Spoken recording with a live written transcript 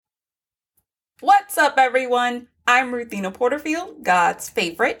What's up, everyone? I'm Ruthina Porterfield, God's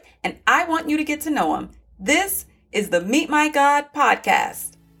favorite, and I want you to get to know Him. This is the Meet My God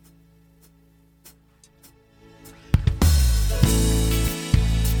podcast.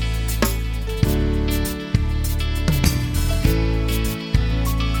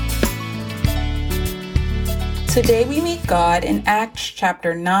 Today we meet God in Acts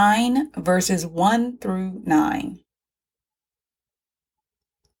chapter 9, verses 1 through 9.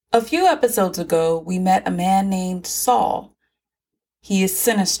 A few episodes ago, we met a man named Saul. He is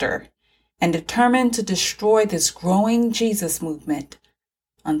sinister and determined to destroy this growing Jesus movement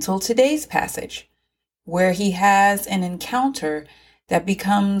until today's passage, where he has an encounter that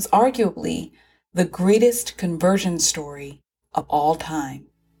becomes arguably the greatest conversion story of all time.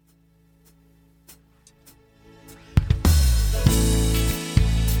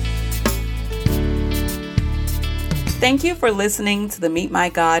 Thank you for listening to the Meet My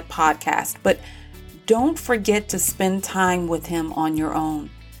God podcast, but don't forget to spend time with Him on your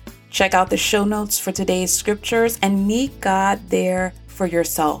own. Check out the show notes for today's scriptures and meet God there for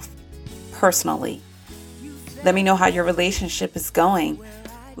yourself, personally. Let me know how your relationship is going.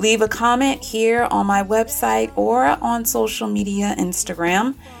 Leave a comment here on my website or on social media,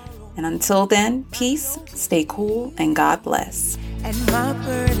 Instagram. And until then, peace, stay cool, and God bless. And my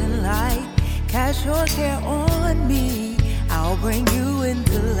burden light, cast your care on me. I'll bring you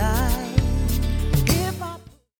into light.